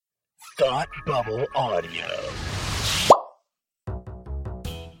Thought Bubble Audio.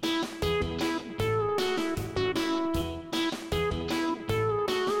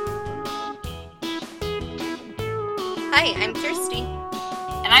 Hi, I'm Kirsty.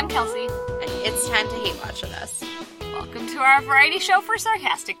 And I'm Kelsey. And it's time to hate watch with us. Welcome to our variety show for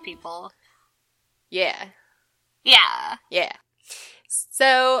sarcastic people. Yeah. Yeah. Yeah.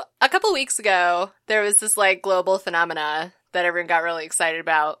 So, a couple weeks ago, there was this, global phenomena that everyone got really excited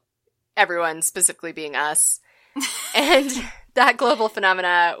about. Everyone, specifically being us. And that global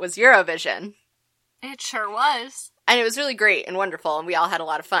phenomena was Eurovision. It sure was. And it was really great and wonderful, and we all had a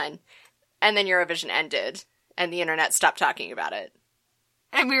lot of fun. And then Eurovision ended, and the internet stopped talking about it.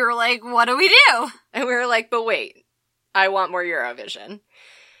 And we were like, what do we do? And we were like, but wait, I want more Eurovision.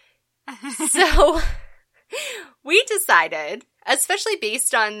 So, we decided, especially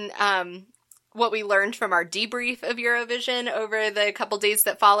based on what we learned from our debrief of Eurovision over the couple days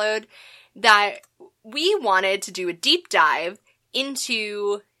that followed, that we wanted to do a deep dive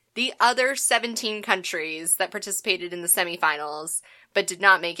into the other 17 countries that participated in the semifinals, but did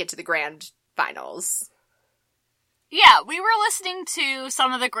not make it to the grand finals. Yeah, we were listening to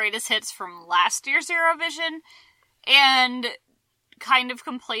some of the greatest hits from last year's Eurovision, and kind of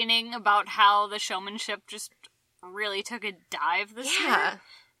complaining about how the showmanship just really took a dive this year.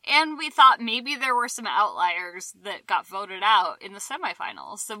 And we thought maybe there were some outliers that got voted out in the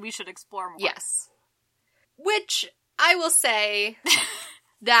semifinals, so we should explore more. Yes. Which, I will say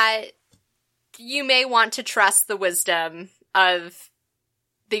that you may want to trust the wisdom of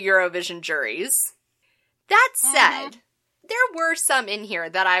the Eurovision juries. That said, there were some in here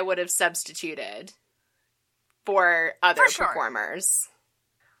that I would have substituted for other performers.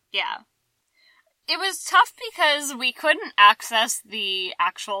 Yeah. It was tough because we couldn't access the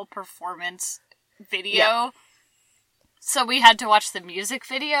actual performance video, so we had to watch the music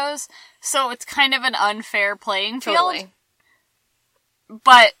videos, so it's kind of an unfair playing field. Totally.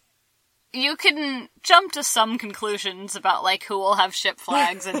 But you can jump to some conclusions about, who will have ship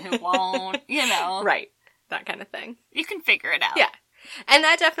flags and who won't, Right. That kind of thing. You can figure it out. Yeah. And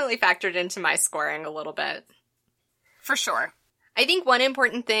that definitely factored into my scoring a little bit. For sure. I think one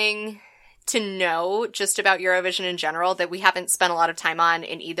important thing to know just about Eurovision in general that we haven't spent a lot of time on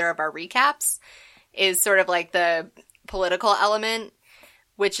in either of our recaps is sort of the political element,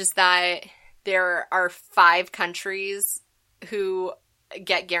 which is that there are 5 countries who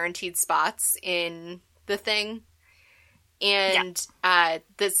get guaranteed spots in the thing. And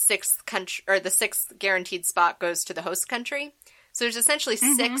the sixth guaranteed spot goes to the host country. So there's essentially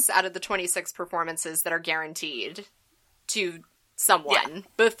 6 out of the 26 performances that are guaranteed to someone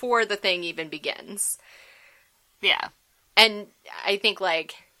before the thing even begins. Yeah. And I think,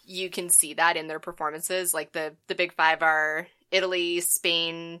 you can see that in their performances. The big 5 are Italy,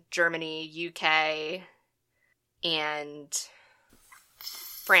 Spain, Germany, UK, and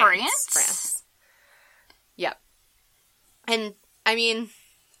France. Yep. And, I mean,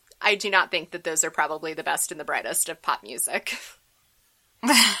 I do not think that those are probably the best and the brightest of pop music.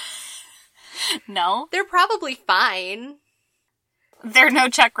 No? They're probably fine. They're no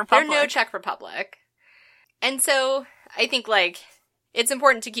Czech Republic. And so, I think, it's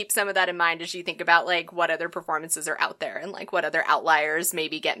important to keep some of that in mind as you think about, what other performances are out there and, what other outliers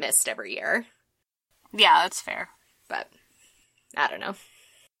maybe get missed every year. Yeah, that's fair. But, I don't know.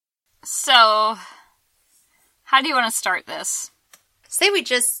 So, how do you want to start this? Say we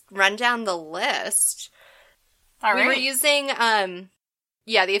just run down the list. All right. We were using,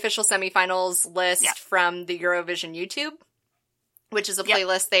 the official semifinals list from the Eurovision YouTube, which is a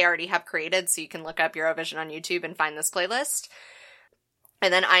playlist they already have created, so you can look up Eurovision on YouTube and find this playlist.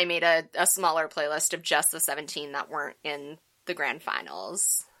 And then I made a smaller playlist of just the 17 that weren't in the grand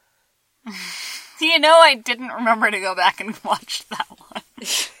finals. I didn't remember to go back and watch that one.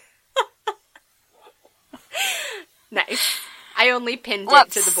 Nice. I only pinned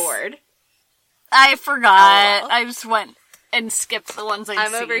it to the board. I forgot. Oh. I just went and skipped the ones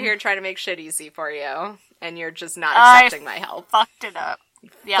I'm over here trying to make shit easy for you, and you're just not accepting my help. Fucked it up.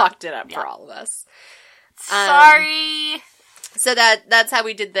 Fucked it up for all of us. Sorry. So that's how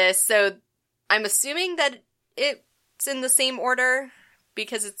we did this. So I'm assuming that it's in the same order,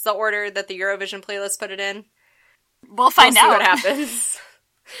 because it's the order that the Eurovision playlist put it in. We'll find out. See what happens.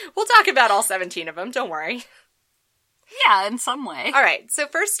 We'll talk about all 17 of them, don't worry. Yeah, in some way. All right, so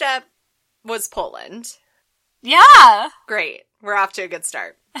first up was Poland. Yeah! Great. We're off to a good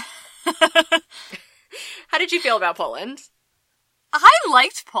start. How did you feel about Poland? I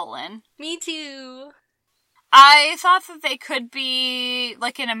liked Poland. Me too. I thought that they could be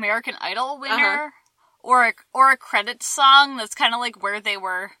an American Idol winner, or a credits song. That's kind of where they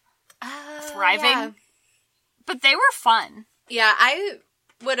were thriving. Yeah. But they were fun. Yeah, I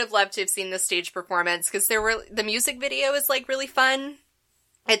would have loved to have seen the stage performance because the music video is like really fun.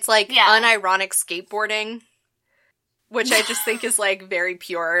 It's like unironic skateboarding, which I just think is like very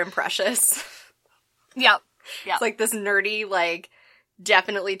pure and precious. Yep. It's like this nerdy, like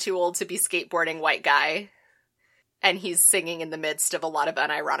definitely too old to be skateboarding white guy, and he's singing in the midst of a lot of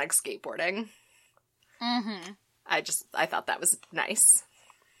unironic skateboarding. Mm-hmm. I thought that was nice.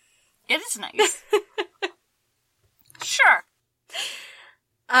 It is nice. Sure.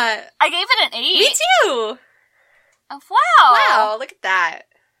 I gave it an 8. Me too! Oh, wow. Wow, look at that.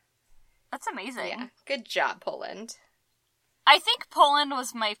 That's amazing. Yeah, good job, Poland. I think Poland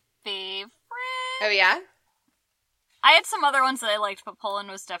was my favorite. Oh, yeah? I had some other ones that I liked, but Poland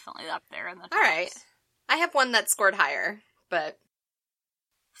was definitely up there in the top. Alright. I have one that scored higher, but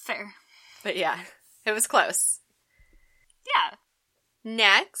Fair. yeah, it was close. Yeah.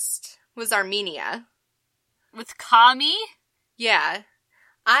 Next was Armenia. With Kami? Yeah.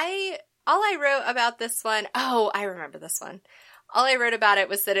 All I wrote about this one, I remember this one. All I wrote about it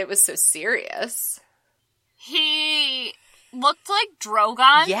was that it was so serious. He looked like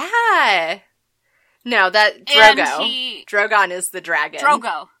Drogon. Yeah. No, that Drogo. Drogon is the dragon.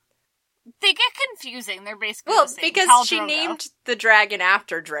 Drogo. They get confusing. They're basically the same. Because Khal she Drogo. named the dragon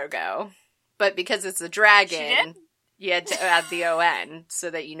after Drogo. But because it's a dragon, you had to add the O-N so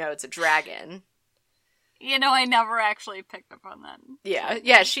that you know it's a dragon. You know, I never actually picked up on that.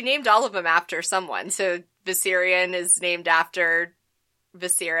 Yeah, she named all of them after someone. So Viserion is named after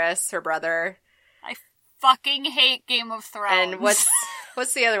Viserys, her brother. I fucking hate Game of Thrones. And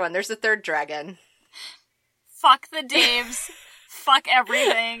what's the other one? There's a third dragon. Fuck the Daves. Fuck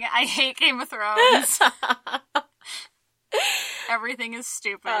everything. I hate Game of Thrones. Everything is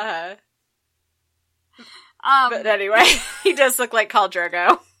stupid. But anyway, he does look like Khal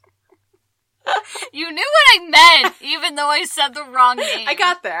Drogo. You knew what I meant, even though I said the wrong name. I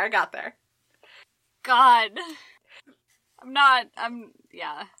got there. God.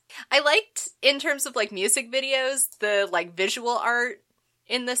 Yeah. I liked, in terms of, like, music videos, the, like, visual art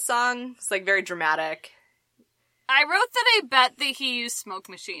in this song. It's, like, very dramatic. I wrote that I bet that he used smoke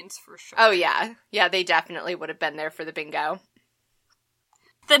machines for sure. Oh, yeah. Yeah, they definitely would have been there for the bingo.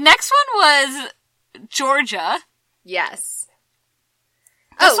 The next one was Georgia. Yes.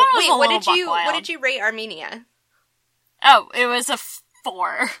 This one was what did you rate Armenia? Oh, it was a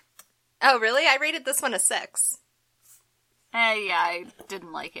 4. Oh, really? I rated this one a 6. Yeah, I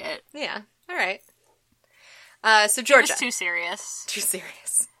didn't like it. Yeah, alright. So Georgia. It was too serious. Too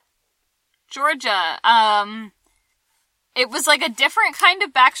serious. Georgia, it was like a different kind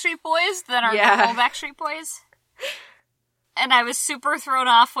of Backstreet Boys than our normal Backstreet Boys. And I was super thrown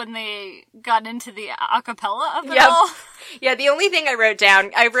off when they got into the acapella of it all. Yeah, the only thing I wrote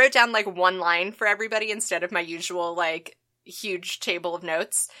down like one line for everybody instead of my usual like huge table of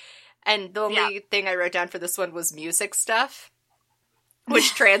notes. And the only thing I wrote down for this one was music stuff,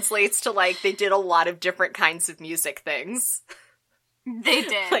 which translates to like they did a lot of different kinds of music things. They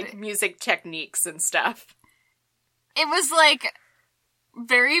did. Like music techniques and stuff. It was like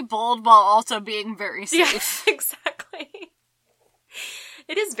very bold while also being very safe. Yeah, exactly.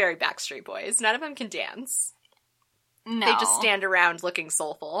 It is very Backstreet Boys. None of them can dance. No. They just stand around looking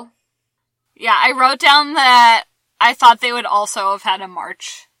soulful. Yeah, I wrote down that I thought they would also have had a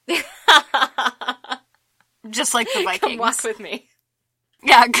march. Just like the Vikings. Come walk with me.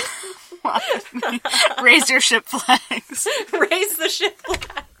 Yeah, walk with me. Raise your ship flags. Raise the ship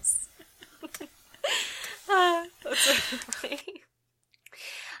flags. That's really funny.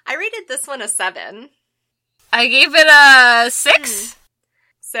 I rated this one a 7. I gave it a 6.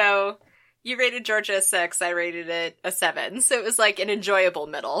 So, you rated Georgia a 6, I rated it a 7. So it was like an enjoyable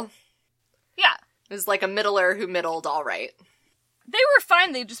middle. Yeah. It was like a middler who middled all right. They were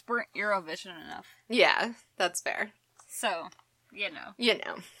fine, they just weren't Eurovision enough. Yeah, that's fair. So, you know. You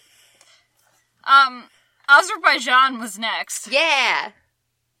know. Azerbaijan was next. Yeah!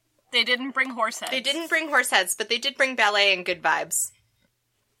 They didn't bring horse heads. They didn't bring horse heads, but they did bring ballet and good vibes.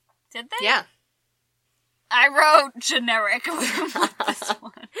 Did they? Yeah. I wrote generic with this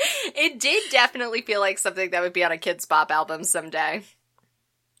one. It did definitely feel like something that would be on a Kidz Bop album someday.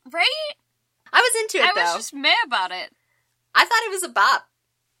 Right? I was into it, though. I was just mad about it. I thought it was a bop.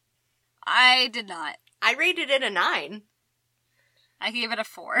 I did not. I rated it a 9. I gave it a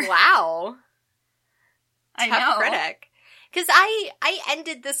 4. Wow. I Tough know. critic. Because I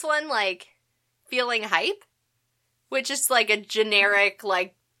ended this one, like, feeling hype, which is, like, a generic,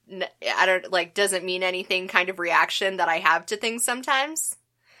 like, doesn't mean anything kind of reaction that I have to things sometimes.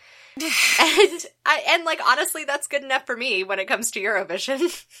 and, like, honestly, that's good enough for me when it comes to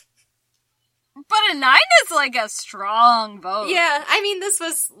Eurovision. But a 9 is like a strong vote. Yeah, I mean, this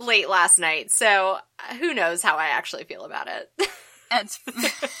was late last night, so who knows how I actually feel about it. That's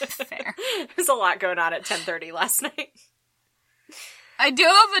fair. There's a lot going on at 10:30 last night. I do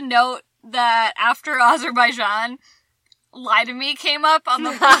have a note that after Azerbaijan, Lie to Me came up on the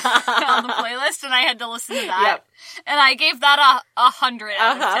on the playlist, and I had to listen to that. Yep. And I gave that 100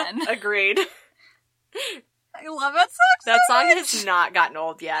 out of 10. Agreed. I love that song so That song much. has not gotten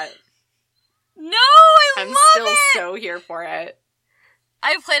old yet. No, I I'm love still it! so here for it.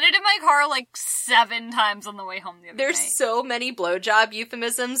 I played it in my car like 7 times on the way home the other There's night. so many blowjob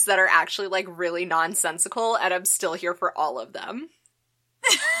euphemisms that are actually, like, really nonsensical, and I'm still here for all of them.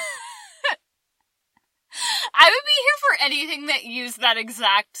 I would be here for anything that used that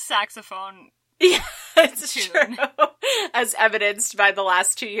exact saxophone. Yeah, it's Tune. true. As evidenced by the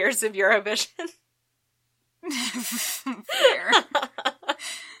last 2 years of Eurovision. Fair.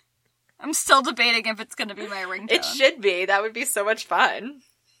 I'm still debating if it's going to be my ringtone. It should be. That would be so much fun.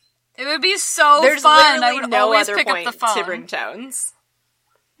 It would be so There's fun. I literally would no always other pick up point the to phone. ringtones.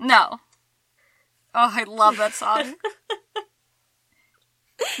 No. Oh, I love that song.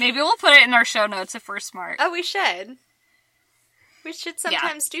 Maybe we'll put it in our show notes if we're smart. Oh, we should. We should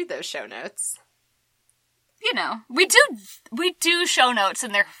sometimes do those show notes. You know, we do show notes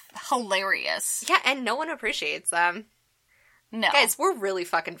and they're hilarious. Yeah, and no one appreciates them. No. Guys, we're really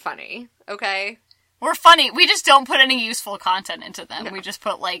fucking funny, okay? We're funny. We just don't put any useful content into them. We just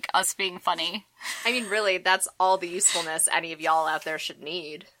put, like, us being funny. I mean, really, that's all the usefulness any of y'all out there should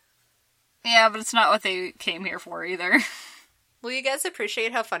need. Yeah, but it's not what they came here for either. Will you guys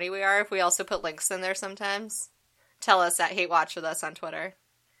appreciate how funny we are if we also put links in there sometimes? Tell us at Hate Watch with us on Twitter.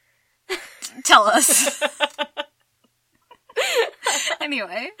 Tell us.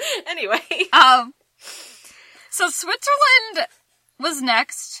 Anyway. So Switzerland was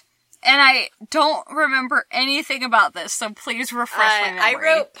next, and I don't remember anything about this, so please refresh my I memory.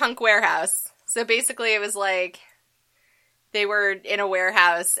 wrote Punk Warehouse. So basically it was like, they were in a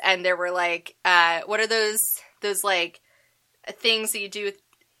warehouse, and there were like, what are those like, things that you do with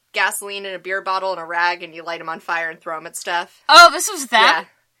gasoline in a beer bottle and a rag, and you light them on fire and throw them at stuff? Oh, this was them? Yeah.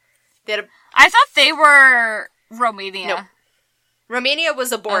 They had I thought they were Romania. Nope. Romania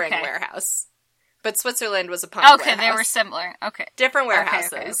was a boring Okay. warehouse. But Switzerland was a punk Okay, warehouse. they were similar. Okay. Different Okay,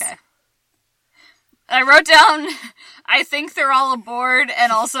 warehouses. okay. I wrote down, I think they're all aboard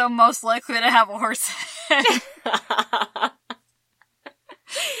and also most likely to have a horse head.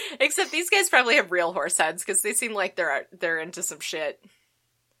 Except these guys probably have real horse heads, because they seem like they're into some shit.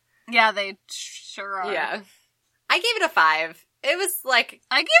 Yeah, they sure are. Yeah. I gave it a 5. It was like...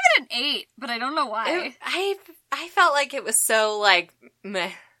 I gave it an 8, but I don't know why. I felt like it was so, like,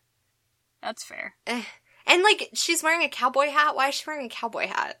 meh. That's fair. And, like, she's wearing a cowboy hat. Why is she wearing a cowboy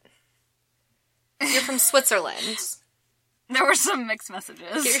hat? You're from Switzerland. There were some mixed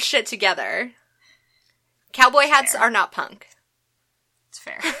messages. Get your shit together. Cowboy hats Fair. are not punk. It's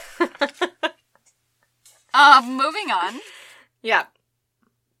fair. Moving on. Yeah.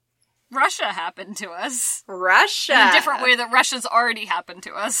 Russia happened to us. Russia. In a different way that Russia's already happened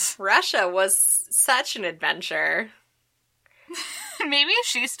to us. Russia was such an adventure. Maybe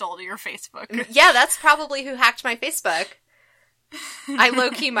she stole your Facebook. Yeah, that's probably who hacked my Facebook. I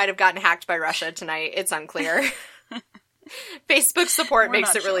low-key might have gotten hacked by Russia tonight. It's unclear. Facebook support We're makes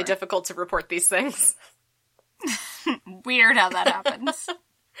not it really sure. difficult to report these things. Weird how that happens.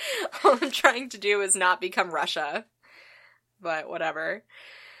 All I'm trying to do is not become Russia. But whatever.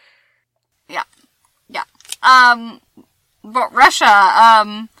 Yeah. But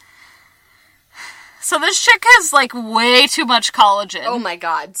Russia, so this chick has, like, way too much collagen. Oh my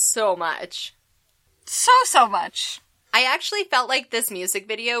god, so much. So much. I actually felt like this music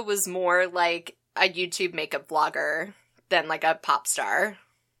video was more like a YouTube makeup vlogger than like a pop star.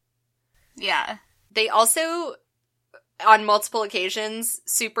 Yeah. They also, on multiple occasions,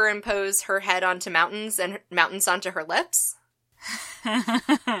 superimpose her head onto mountains and mountains onto her lips.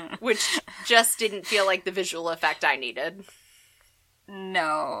 Which just didn't feel like the visual effect I needed.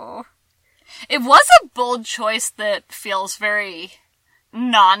 No. It was a bold choice that feels very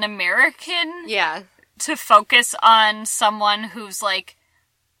non-American. Yeah. To focus on someone whose, like,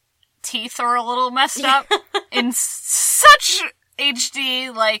 teeth are a little messed up in such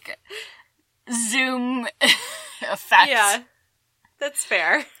HD, like, zoom effects. Yeah. That's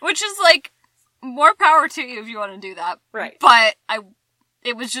fair. Which is, like, more power to you if you want to do that. Right. But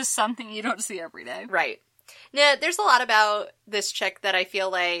it was just something you don't see every day. Right. Now, there's a lot about this chick that I feel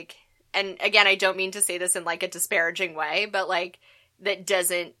like, and again, I don't mean to say this in, like, a disparaging way, but, like, that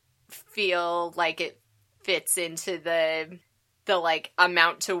doesn't feel like it fits into the the, like,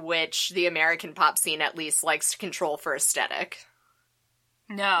 amount to which the American pop scene at least likes to control for aesthetic.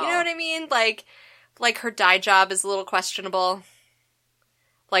 No. You know what I mean? Like her dye job is a little questionable.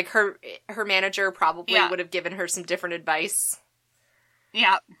 Like, her manager probably would have given her some different advice.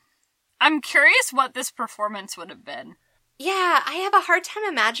 Yeah. I'm curious what this performance would have been. Yeah, I have a hard time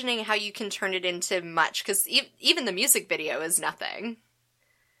imagining how you can turn it into much, because even the music video is nothing.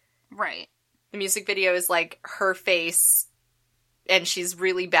 Right. The music video is, like, her face, and she's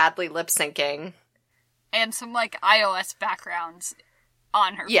really badly lip-syncing. And some, like, iOS backgrounds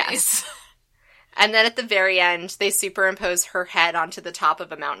on her face. And then at the very end, they superimpose her head onto the top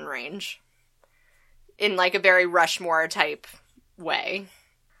of a mountain range. In, like, a very Rushmore-type way.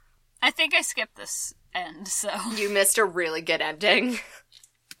 I think I skipped this end, so... You missed a really good ending.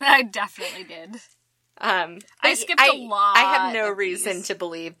 I definitely did. I skipped a lot. I have no reason to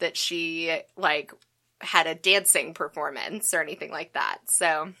believe that she, like, had a dancing performance or anything like that,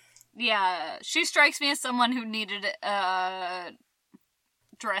 so... Yeah, she strikes me as someone who needed a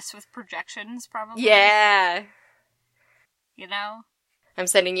dress with projections, probably. Yeah. You know? I'm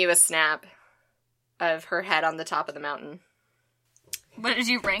sending you a snap of her head on the top of the mountain. What did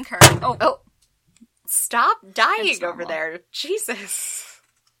you rank her? Oh. Stop dying over there. Jesus.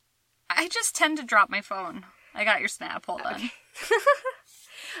 I just tend to drop my phone. I got your snap. Hold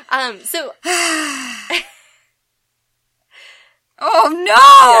on. So... Oh,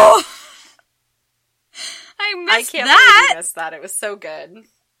 no! Yeah. I missed can't that! believe you missed that. It was so good.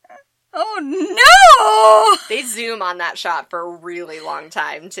 Oh, no! They zoom on that shot for a really long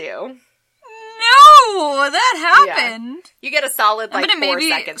time, too. No! That happened! Yeah. You get a solid, like, I'm gonna 4 maybe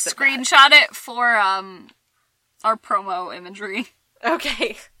seconds of screenshot it for, our promo imagery.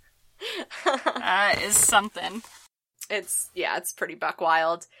 Okay. Is something. It's pretty buck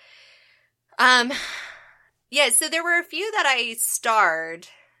wild. Yeah, so there were a few that I starred,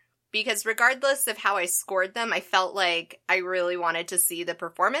 because regardless of how I scored them, I felt like I really wanted to see the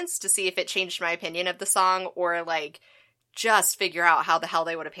performance to see if it changed my opinion of the song, or, like, just figure out how the hell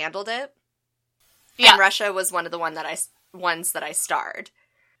they would have handled it. Yeah. And Russia was one of the ones that I starred.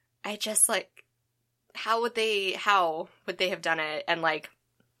 I just, like, how would they have done it? And, like,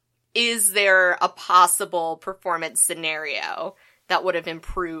 is there a possible performance scenario that would have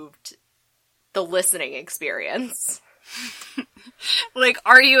improved the listening experience? Like,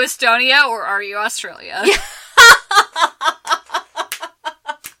 are you Estonia or are you Australia?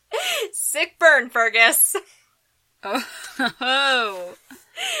 Sick burn, Fergus. Oh.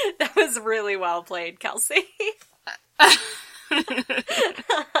 That was really well played, Kelsey. I'm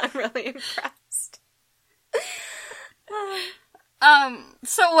really impressed.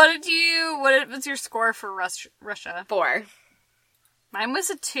 So what was your score for Russia? 4. Mine was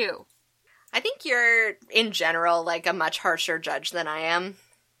a 2. I think you're, in general, like, a much harsher judge than I am.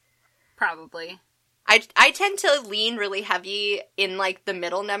 Probably. I tend to lean really heavy in, like, the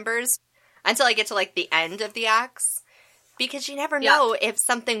middle numbers until I get to, like, the end of the acts. Because you never know if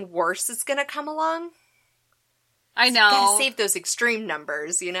something worse is gonna come along. I know. You gotta save those extreme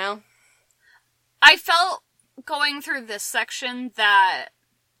numbers, you know? I felt going through this section that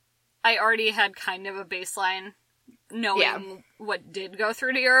I already had kind of a baseline knowing what did go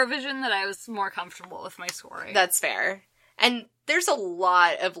through to Eurovision, that I was more comfortable with my scoring. That's fair. And there's a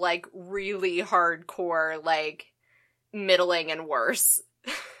lot of, like, really hardcore, like, middling and worse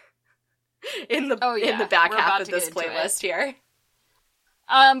in the back half of this playlist here.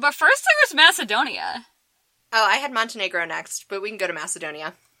 But first there was Macedonia. Oh, I had Montenegro next, but we can go to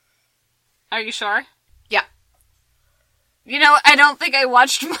Macedonia. Are you sure? Yeah. You know, I don't think I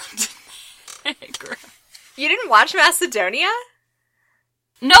watched Montenegro. You didn't watch Macedonia?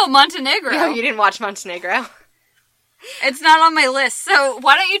 No, Montenegro. No, you didn't watch Montenegro. It's not on my list, so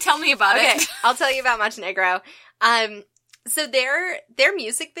why don't you tell me about it? Okay, I'll tell you about Montenegro. So their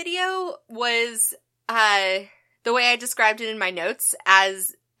music video was, the way I described it in my notes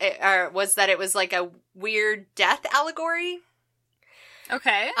was that it was like a weird death allegory.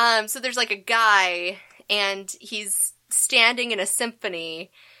 Okay. So there's like a guy, and he's standing in a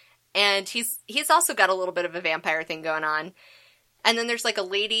symphony, and he's also got a little bit of a vampire thing going on. And then there's like a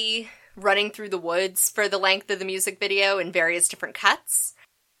lady running through the woods for the length of the music video in various different cuts.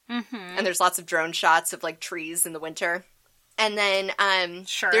 Mm-hmm. And there's lots of drone shots of like trees in the winter. And then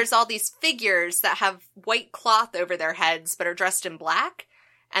there's all these figures that have white cloth over their heads but are dressed in black,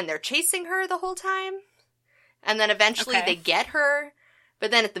 and they're chasing her the whole time. And then eventually they get her.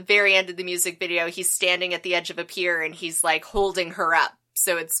 But then at the very end of the music video, he's standing at the edge of a pier and he's like holding her up.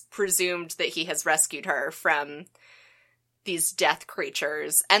 So it's presumed that he has rescued her from these death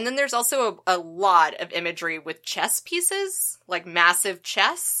creatures. And then there's also a lot of imagery with chess pieces, like massive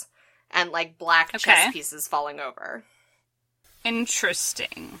chess, and like black chess pieces falling over.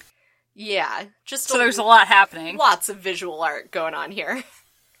 Interesting. Yeah, just so there's a lot happening. Lots of visual art going on here.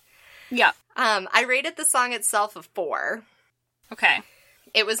 Yeah. I rated the song itself a 4. Okay.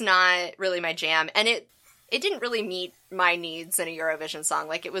 It was not really my jam, and it didn't really meet my needs in a Eurovision song.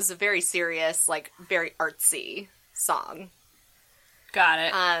 Like, it was a very serious, like, very artsy song. Got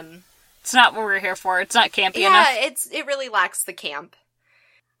it. It's not what we're here for. It's not campy enough. Yeah, it really lacks the camp.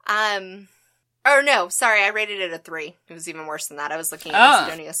 Or no, sorry, I rated it a 3. It was even worse than that. I was looking at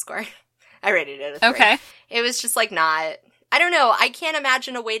Macedonia's score. I rated it a 3. Okay. It was just, like, not... I don't know, I can't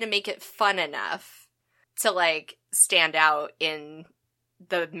imagine a way to make it fun enough to, like, stand out in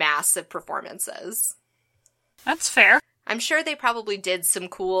the mass of performances. That's fair. I'm sure they probably did some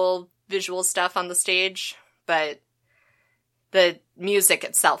cool visual stuff on the stage, but the music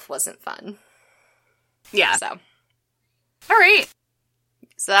itself wasn't fun. Yeah. So. All right.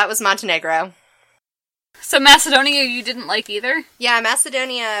 So that was Montenegro. So Macedonia you didn't like either? Yeah,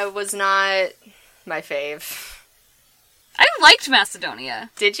 Macedonia was not my fave. I liked Macedonia.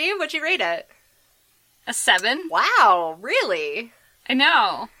 Did you? What'd you rate it? A 7. Wow, really? I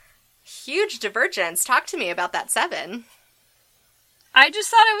know. Huge divergence. Talk to me about that 7. I just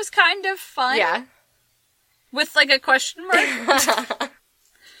thought it was kind of fun. Yeah. With, like, a question mark.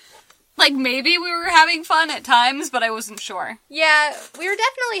 Like, maybe we were having fun at times, but I wasn't sure. Yeah, we were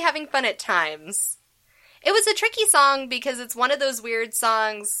definitely having fun at times. It was a tricky song because it's one of those weird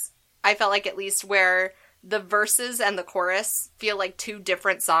songs, I felt like at least, where the verses and the chorus feel like 2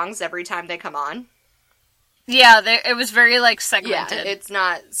 different songs every time they come on. Yeah, it was very, like, segmented. Yeah, it's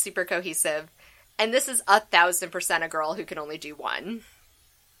not super cohesive. And this is 1,000% a girl who can only do one.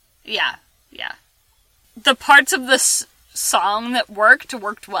 Yeah, yeah. The parts of this song that worked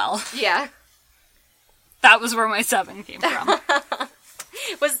well. Yeah. That was where my 7 came from.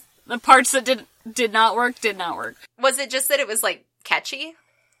 Was the parts that did not work. Was it just that it was, like, catchy?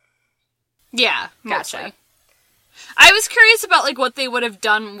 Yeah, mostly. Gotcha. I was curious about, like, what they would have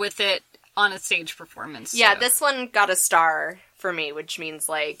done with it on a stage performance. Yeah, too. this one got a star for me, which means,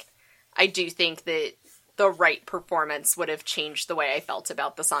 like, I do think that the right performance would have changed the way I felt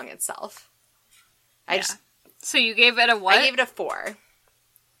about the song itself. So you gave it a what? I gave it a 4.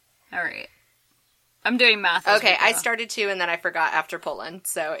 Alright. I'm doing math. Okay, I started to, and then I forgot after Poland,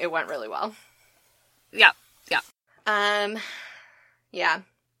 so it went really well. Yeah. Yeah.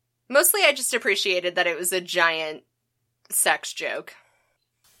 Mostly I just appreciated that it was a giant sex joke.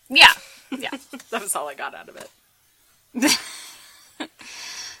 Yeah. That was all I got out of it.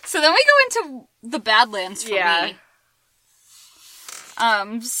 So then we go into the Badlands for me.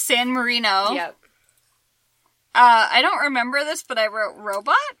 San Marino. Yep. I don't remember this, but I wrote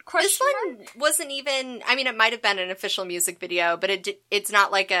robot? This one wasn't even... I mean, it might have been an official music video, but it's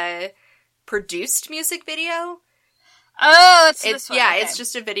not like a produced music video. Oh, it's this one. Yeah, okay. It's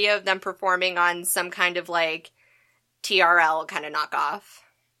just a video of them performing on some kind of, like, TRL kind of knockoff.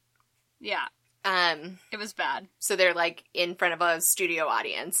 Yeah. It was bad. So they're, like, in front of a studio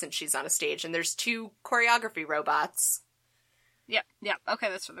audience, and she's on a stage, and there's 2 choreography robots. Yep. Okay,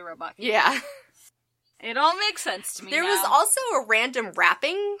 that's for the robot. Yeah. It all makes sense to me There now. was also a random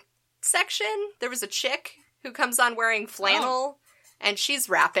rapping section. There was a chick who comes on wearing flannel, and she's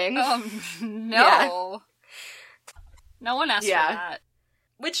rapping. Oh, no. Yeah. No one asked for that.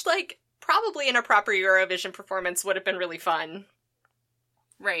 Which, like, probably in a proper Eurovision performance would have been really fun.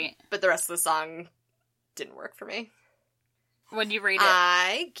 Right. But the rest of the song didn't work for me. What did you rate it?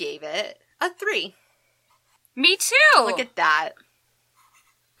 I gave it a 3. Me too! Look at that.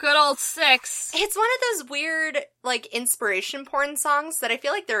 Good old 6. It's one of those weird, like, inspiration porn songs that I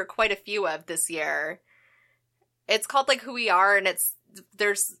feel like there are quite a few of this year. It's called, like, Who We Are, and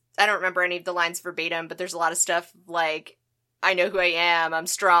I don't remember any of the lines verbatim, but there's a lot of stuff like, I know who I am, I'm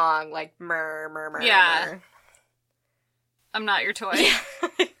strong, like, murr. Yeah. I'm not your toy.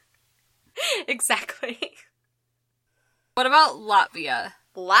 Yeah. Exactly. What about Latvia?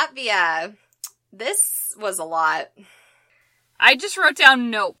 Latvia. This was a lot. I just wrote down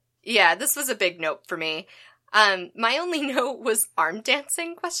nope. Yeah, this was a big nope for me. My only note was arm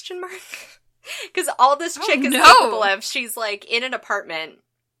dancing, ? Because all this chick is capable of, she's, like, in an apartment,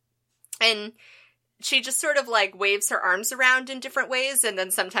 and she just sort of, like, waves her arms around in different ways, and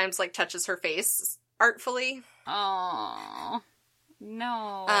then sometimes, like, touches her face artfully. Oh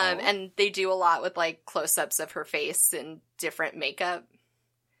no. And they do a lot with, like, close-ups of her face and different makeup.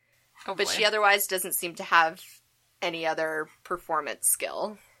 Oh, but boy. she otherwise doesn't seem to have any other performance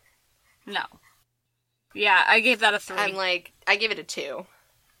skill. No. Yeah, I gave that a 3. I gave it a 2.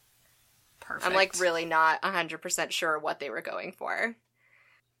 Perfect. I'm, really not 100% sure what they were going for.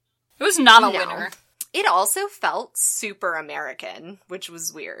 It was not a winner. It also felt super American, which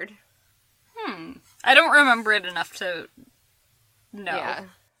was weird. I don't remember it enough to know. Yeah.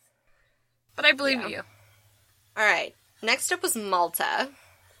 But I believe you. Alright, next up was Malta.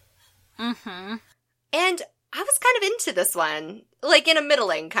 Mm-hmm. And I was kind of into this one, in a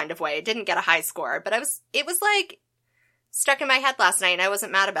middling kind of way. It didn't get a high score, but it was stuck in my head last night and I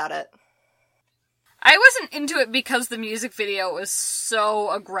wasn't mad about it. I wasn't into it because the music video was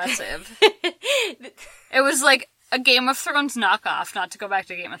so aggressive. It was like a Game of Thrones knockoff, not to go back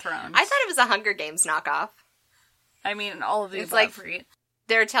to Game of Thrones. I thought it was a Hunger Games knockoff. I mean, all of these it's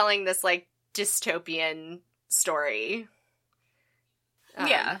they're telling this dystopian story.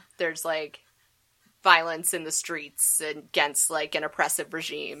 Yeah. There's violence in the streets against an oppressive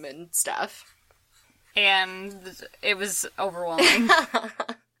regime and stuff. And it was overwhelming.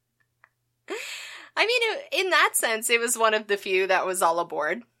 I mean, in that sense, it was one of the few that was all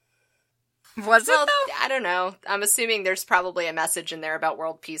aboard. Was it, though? I don't know. I'm assuming there's probably a message in there about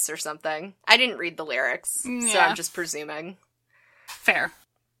world peace or something. I didn't read the lyrics, so I'm just presuming. Fair.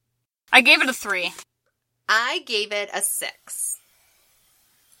 I gave it a 3. I gave it a 6.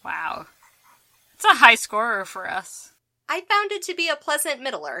 Wow. It's a high scorer for us. I found it to be a pleasant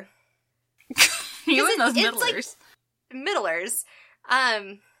middler. You and those middlers. Middlers.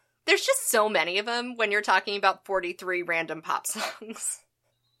 There's just so many of them when you're talking about 43 random pop songs.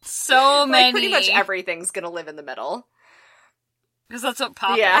 So many. Pretty much everything's gonna live in the middle. Because that's what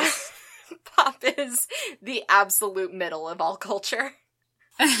pop is. Pop is the absolute middle of all culture.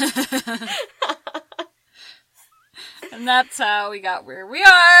 And that's how we got where we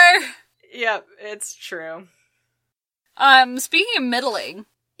are. Yep, it's true. Speaking of middling.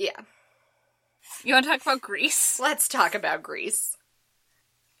 Yeah. You want to talk about Grease? Let's talk about Grease.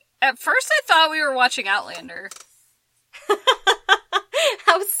 At first I thought we were watching Outlander.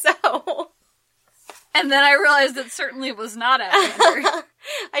 How so? And then I realized it certainly was not Outlander.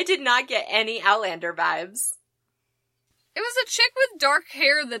 I did not get any Outlander vibes. It was a chick with dark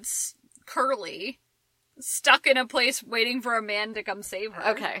hair that's curly, stuck in a place waiting for a man to come save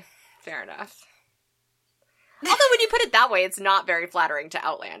her. Okay, fair enough. Although when you put it that way, it's not very flattering to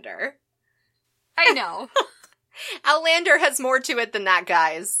Outlander. I know. Outlander has more to it than that,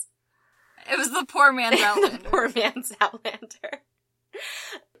 guys. It was the poor man's Outlander. The poor man's Outlander.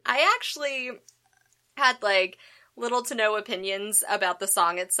 I actually had, little to no opinions about the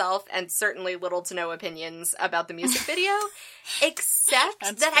song itself, and certainly little to no opinions about the music video, except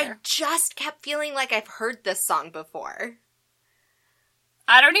that fair. I just kept feeling like I've heard this song before.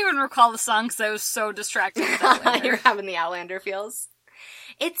 I don't even recall the song because I was so distracted with Outlander. You're having the Outlander feels.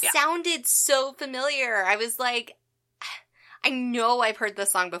 It sounded so familiar. I was like, I know I've heard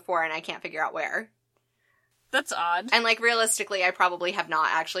this song before and I can't figure out where. That's odd. And, realistically, I probably have not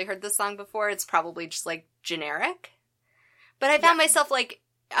actually heard this song before. It's probably just, generic. But I found myself,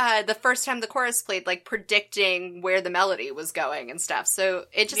 the first time the chorus played, predicting where the melody was going and stuff. So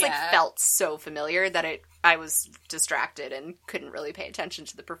it just, felt so familiar that I was distracted and couldn't really pay attention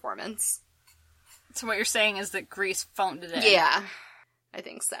to the performance. So what you're saying is that Grease phoned it in. Yeah, I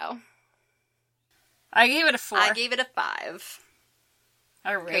think so. I gave it a 4. I gave it a 5.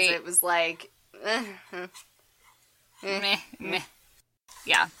 All right. Because it was meh.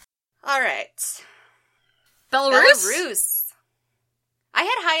 Yeah. Alright. Belarus? I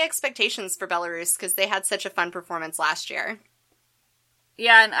had high expectations for Belarus because they had such a fun performance last year.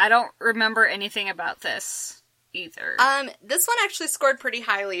 Yeah, and I don't remember anything about this either. This one actually scored pretty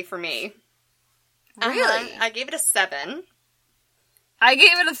highly for me. Really? I gave it a 7. I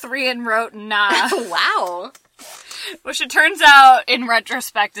gave it a 3 and wrote nah. Wow. Which it turns out, in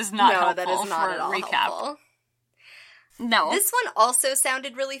retrospect, is not helpful. No, that is not for at all recap. helpful. No. This one also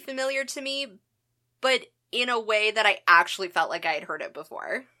sounded really familiar to me, but in a way that I actually felt like I had heard it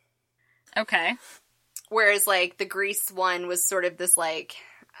before. Okay. Whereas, the Grease one was sort of this,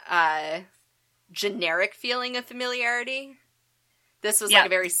 generic feeling of familiarity. This was, a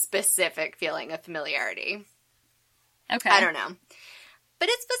very specific feeling of familiarity. Okay. I don't know. But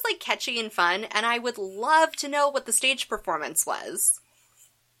it was, catchy and fun, and I would love to know what the stage performance was.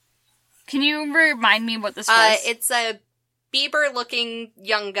 Can you remind me what this was? It's a Bieber-looking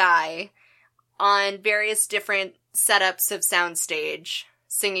young guy on various different setups of soundstage,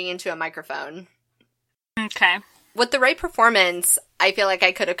 singing into a microphone. Okay. With the right performance, I feel like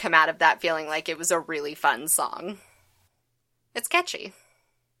I could have come out of that feeling like it was a really fun song. It's catchy.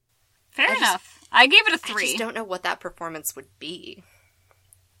 Fair enough. I gave it a 3. I just don't know what that performance would be.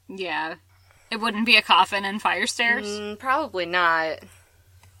 Yeah. It wouldn't be a coffin and fire stairs? Probably not.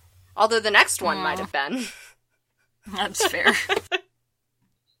 Although the next one might have been. That's fair.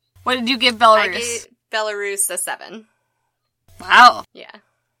 What did you give Belarus? I gave Belarus a 7. Wow. Yeah.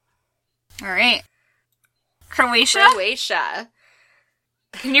 Alright. Croatia? Croatia.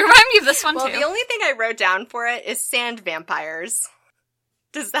 Can you remind me of this one, Well, too? the only thing I wrote down for it is sand vampires.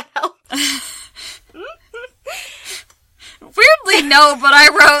 Does that help? Weirdly, no, but I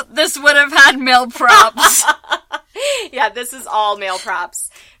wrote this would have had male props. Yeah, this is all male props.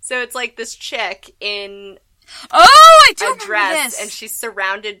 So it's like this chick in Oh, I do a remember dress, this. and she's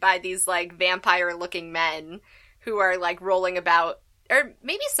surrounded by these, like, vampire-looking men who are, like, rolling about. Or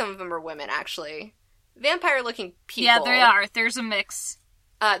maybe some of them are women, actually. Vampire-looking people. Yeah, they are. There's a mix.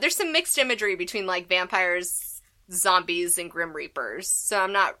 There's some mixed imagery between, like, vampires, zombies, and Grim Reapers. So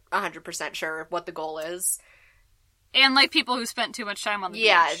I'm not 100% sure what the goal is. And, like, people who spent too much time on the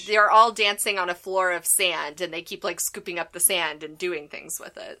beach. They're all dancing on a floor of sand, and they keep, like, scooping up the sand and doing things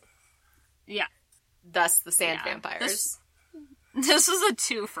with it. Yeah. Thus, the sand Yeah, vampires. This was a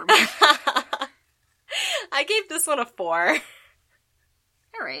 2 for me. I gave this one a 4.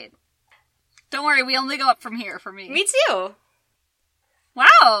 Alright. Don't worry, we only go up from here for me. Me too!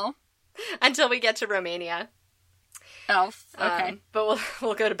 Wow! Until we get to Romania. Oh, okay. But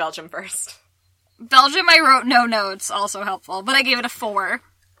we'll go to Belgium first. Belgium, I wrote no notes, also helpful, but I gave it a 4.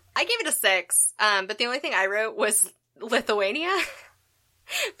 I gave it a 6, but the only thing I wrote was Lithuania.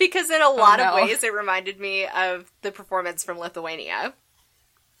 Because in a lot of ways it reminded me of the performance from Lithuania.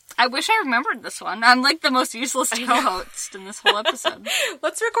 I wish I remembered this one. I'm like the most useless co-host in this whole episode.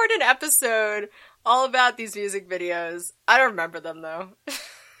 Let's record an episode all about these music videos. I don't remember them, though.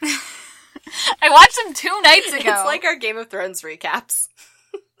 I watched them 2 nights ago. It's like our Game of Thrones recaps.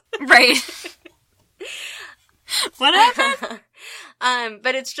 Right. What happened?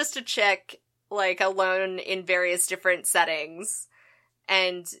 But it's just a chick, like, alone in various different settings,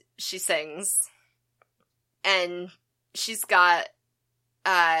 and she sings. And she's got,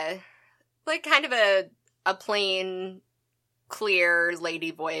 like, kind of a plain, clear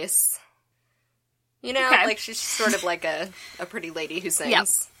lady voice. You know? Okay. Like, she's sort of like a pretty lady who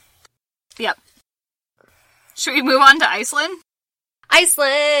sings. Yep. Should we move on to Iceland?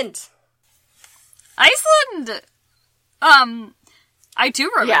 Iceland! Iceland! I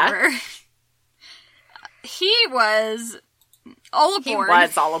do remember. Yeah. He was all aboard. He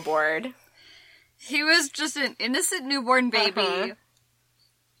was all aboard. He was just an innocent newborn baby. Uh-huh.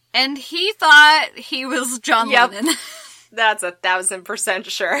 And he thought he was John Yep. Lennon. That's 1,000%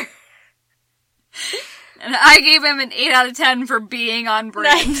 sure. And I gave him an 8 out of 10 for being on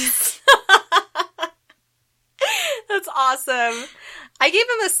brand. Nice. That's awesome. I gave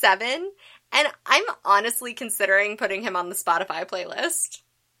him a 7, and I'm honestly considering putting him on the Spotify playlist.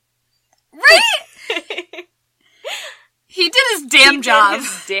 Right? He did his damn job. Did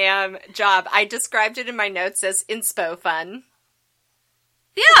his damn job. I described it in my notes as inspo fun.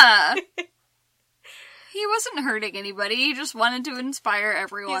 Yeah. He wasn't hurting anybody. He just wanted to inspire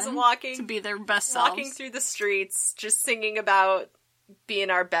everyone to be their best selves. Walking through the streets, just singing about being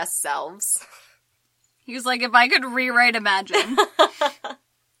our best selves. He was like, if I could rewrite Imagine.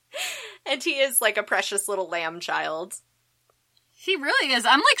 And he is like a precious little lamb child. He really is.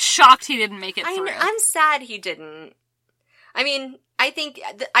 I'm like shocked he didn't make it through. I'm sad he didn't. I mean, I think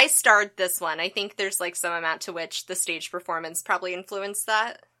I starred this one. I think there's like some amount to which the stage performance probably influenced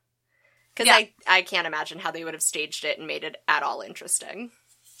that. Because I can't imagine how they would have staged it and made it at all interesting.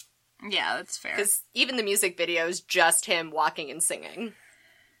 Yeah, that's fair. Because even the music video is just him walking and singing.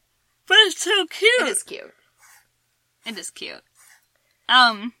 But it's so cute. It is cute. It is cute.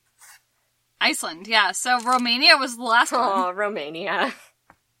 Iceland, yeah. So Romania was the last one. Oh, Romania.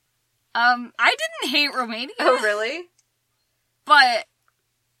 I didn't hate Romania. Oh, really? But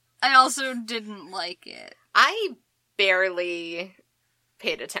I also didn't like it. I barely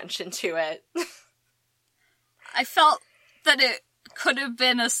paid attention to it. I felt that it could have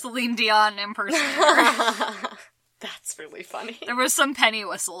been a Celine Dion impersonator. That's really funny. There was some penny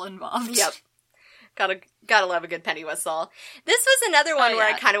whistle involved. Yep. Gotta love a good penny whistle. This was another one where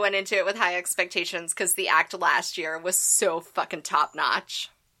I kind of went into it with high expectations because the act last year was so fucking top notch.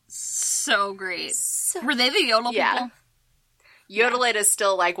 So great. Were they the Yodel people? Yodel It is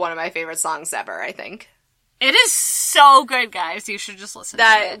still like one of my favorite songs ever, I think. It is so good, guys. You should just listen to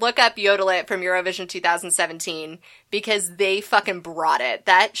it. Look up Yodel It from Eurovision 2017 because they fucking brought it.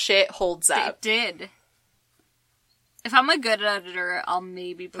 That shit holds up. They did. If I'm a good editor, I'll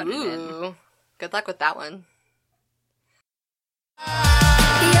maybe put it in. Good luck with that one.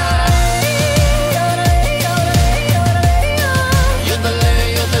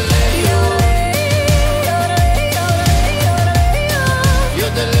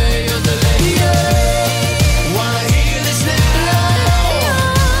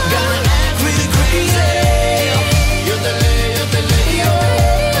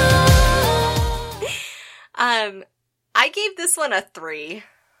 gave this one a 3.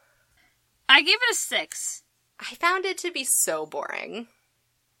 I gave it a 6. I found it to be so boring.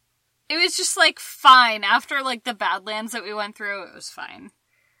 It was just, like, fine. After, like, the Badlands that we went through, it was fine.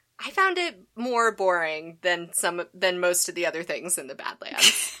 I found it more boring than most of the other things in the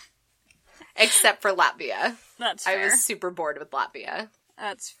Badlands. Except for Latvia. That's fair. I was super bored with Latvia.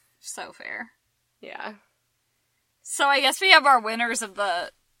 That's so fair. Yeah. So I guess we have our winners of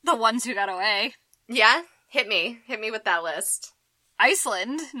the ones who got away. Yeah? Hit me. Hit me with that list.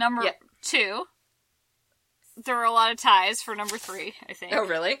 Iceland, number 2. There were a lot of ties for number 3, I think. Oh,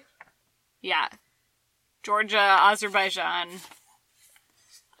 really? Yeah. Georgia, Azerbaijan,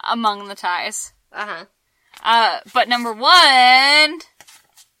 among the ties. Uh-huh. But number 1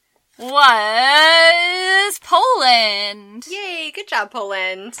 was Poland. Yay, good job,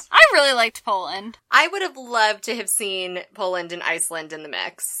 Poland. I really liked Poland. I would have loved to have seen Poland and Iceland in the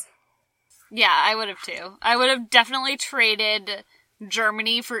mix. Yeah, I would have too. I would have definitely traded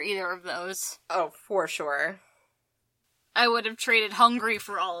Germany for either of those. Oh, for sure. I would have traded Hungary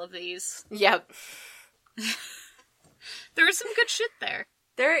for all of these. Yep. There was some good shit there.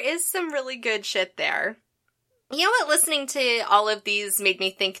 There is some really good shit there. You know what listening to all of these made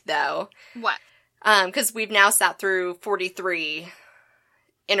me think, though? What? Because we've now sat through 43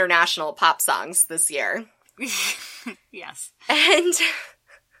 international pop songs this year. Yes. And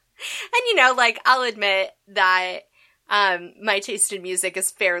you know, like, I'll admit that my taste in music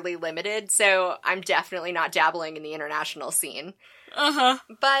is fairly limited, so I'm definitely not dabbling in the international scene. Uh-huh.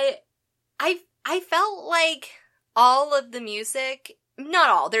 But I felt like all of the music, not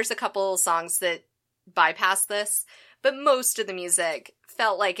all, there's a couple songs that bypass this, but most of the music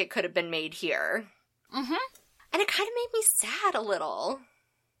felt like it could have been made here. Mm-hmm. And it kind of made me sad a little.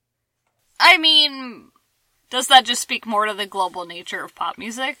 I mean, does that just speak more to the global nature of pop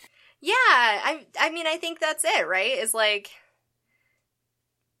music? Yeah, I mean, I think that's it, right? Is like,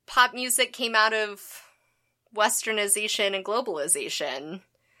 pop music came out of westernization and globalization.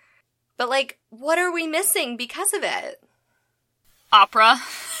 But, like, what are we missing because of it? Opera.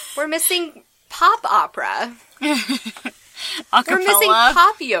 We're missing pop opera. Acapella. We're missing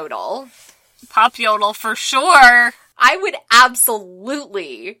pop yodel. Pop yodel for sure. I would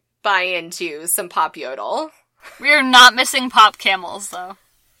absolutely buy into some pop yodel. We are not missing pop camels, though.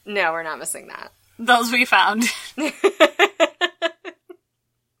 No, we're not missing that. Those we found. But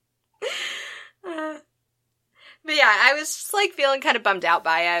yeah, I was just, like, feeling kind of bummed out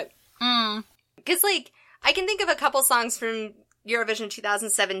by it. Mm. Because, like, I can think of a couple songs from Eurovision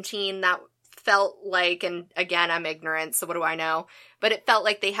 2017 that felt like, and again, I'm ignorant, so what do I know? But it felt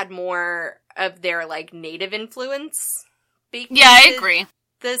like they had more of their, like, native influence baked Yeah, I into agree.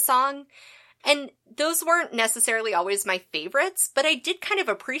 the song. And those weren't necessarily always my favorites, but I did kind of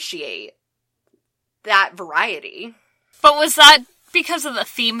appreciate that variety. But was that because of the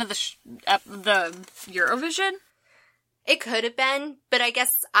theme of the Eurovision? It could have been, but I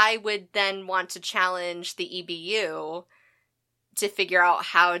guess I would then want to challenge the EBU to figure out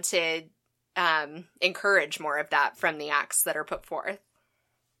how to encourage more of that from the acts that are put forth.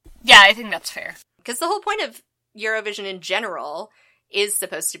 Yeah, I think that's fair. Because the whole point of Eurovision in general is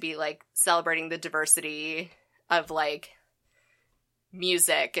supposed to be, like, celebrating the diversity of, like,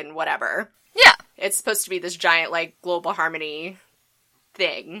 music and whatever. Yeah. It's supposed to be this giant, like, global harmony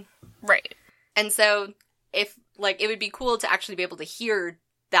thing. Right. And so, if, like, it would be cool to actually be able to hear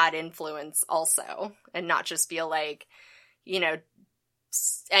that influence also, and not just feel like, you know,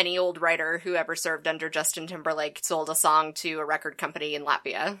 any old writer who ever served under Justin Timberlake sold a song to a record company in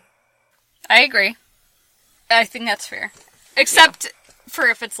Latvia. I agree. I think that's fair. Except for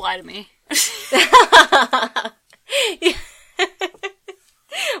If It's Lie to Me.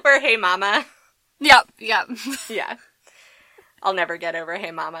 Or Hey Mama. Yep. Yeah. I'll never get over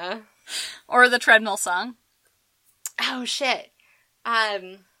Hey Mama. Or the treadmill song. Oh, shit. Fuck,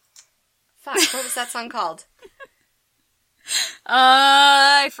 what was that song called?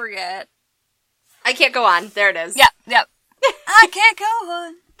 I forget. I Can't Go On. There it is. Yep. I can't go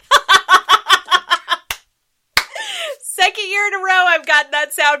on. Second year in a row I've gotten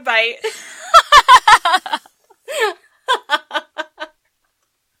that soundbite.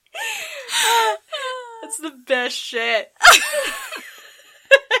 That's the best shit.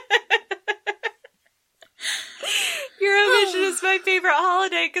 Eurovision is my favorite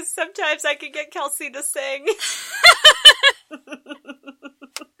holiday because sometimes I can get Kelsey to sing.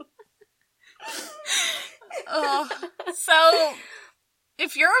 So,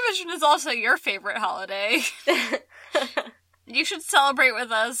 if Eurovision is also your favorite holiday, you should celebrate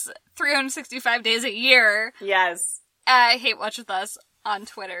with us 365 days a year. Yes. Hate Watch With Us on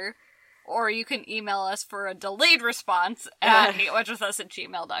Twitter. or you can email us for a delayed response at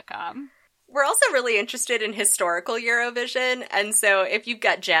getwatchwithus@gmail.com. We're also really interested in historical Eurovision, and so if you've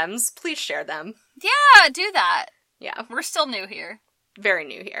got gems, please share them. Yeah, do that. Yeah, We're still new here. very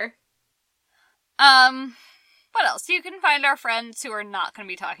new here. What else? You can find our friends who are not going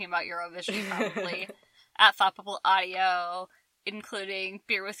to be talking about Eurovision probably at Thought Bubble Audio, including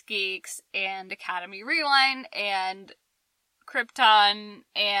Beer with Geeks and Academy Rewind and Krypton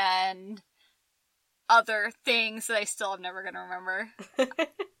and other things that I still am never going to remember.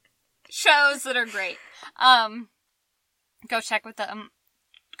 Shows that are great. Go check with them.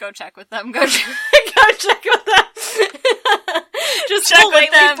 Go check with them. Go check with them. Just Check with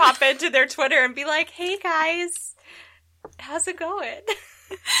politely them. pop into their Twitter and be like, hey guys, how's it going?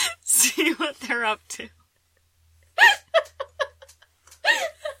 See what they're up to.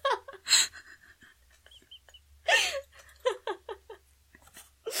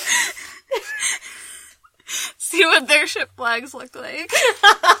 See what their ship flags look like.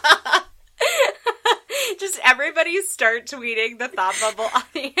 Just everybody start tweeting the Thought Bubble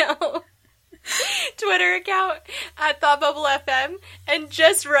Audio Twitter account at Thought Bubble FM and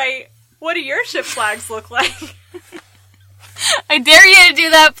just write, what do your ship flags look like? I dare you to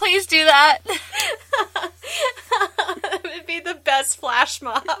do that. Please do that. It would be the best flash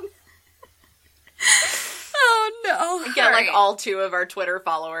mob. Oh no. Get like Alright. all 2 of our Twitter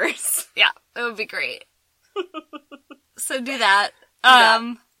followers. Yeah, it would be great. So do that.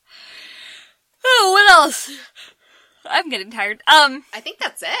 Yeah. Oh, what else? I'm getting tired. I think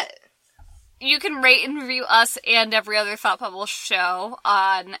that's it. You can rate and review us and every other Thought Bubble show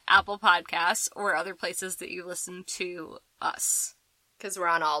on Apple Podcasts or other places that you listen to us. Because we're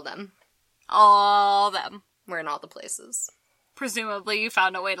on all of them. All of them. We're in all the places. Presumably you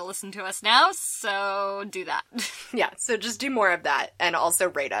found a way to listen to us now, so do that. Yeah, so just do more of that and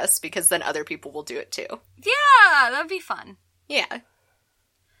also rate us because then other people will do it too. Yeah, that'd be fun. Yeah.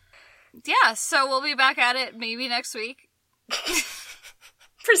 Yeah, so we'll be back at it maybe next week.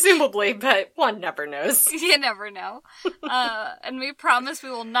 Presumably, but one never knows. You never know. And we promise we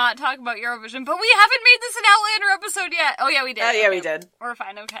will not talk about Eurovision, but we haven't made this an Outlander episode yet. Oh yeah, we did. Yeah, we did. We're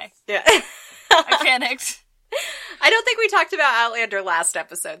fine, okay. Yeah. I panicked. I don't think we talked about Outlander last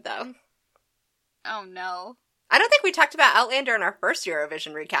episode, though. Oh no. I don't think we talked about Outlander in our first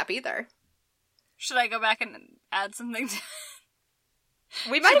Eurovision recap either. Should I go back and add something to...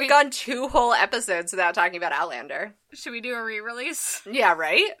 We might have gone 2 whole episodes without talking about Outlander. Should we do a re-release? Yeah,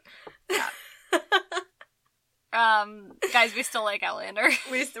 right? Guys, we still like Outlander.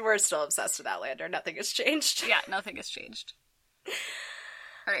 We're still obsessed with Outlander. Nothing has changed. Yeah, nothing has changed.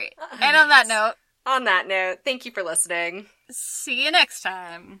 Alright. And on that note... On that note, thank you for listening. See you next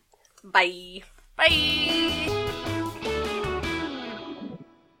time. Bye. Bye!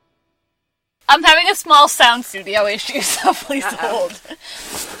 I'm having a small sound studio issue, so please hold.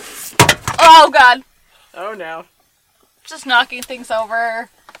 Oh god. Oh no. Just knocking things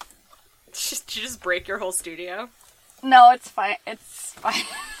over. Did you just break your whole studio? No, it's fine. It's fine.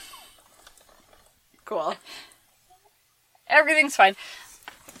 Cool. Everything's fine.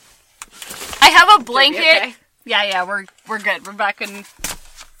 I have a blanket. Okay. Yeah, we're good. We're back in.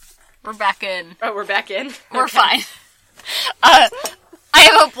 Oh, we're back in? We're Okay. fine. I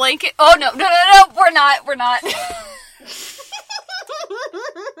have a blanket. Oh no, we're not.